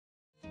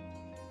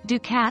Do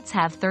cats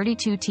have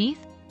 32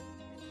 teeth?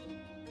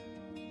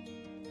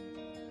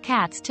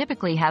 Cats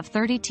typically have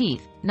 30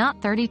 teeth,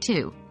 not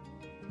 32.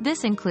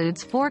 This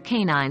includes 4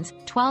 canines,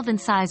 12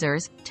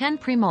 incisors, 10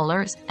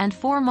 premolars, and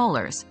 4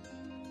 molars.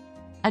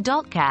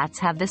 Adult cats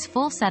have this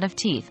full set of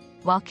teeth,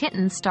 while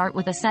kittens start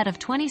with a set of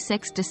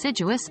 26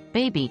 deciduous,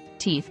 baby,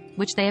 teeth,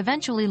 which they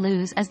eventually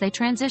lose as they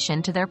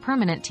transition to their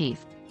permanent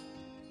teeth.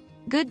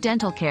 Good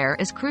dental care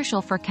is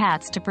crucial for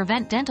cats to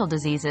prevent dental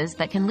diseases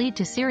that can lead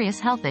to serious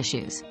health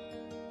issues.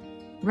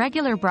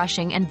 Regular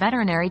brushing and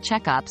veterinary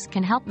checkups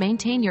can help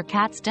maintain your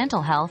cat's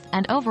dental health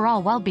and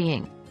overall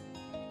well-being.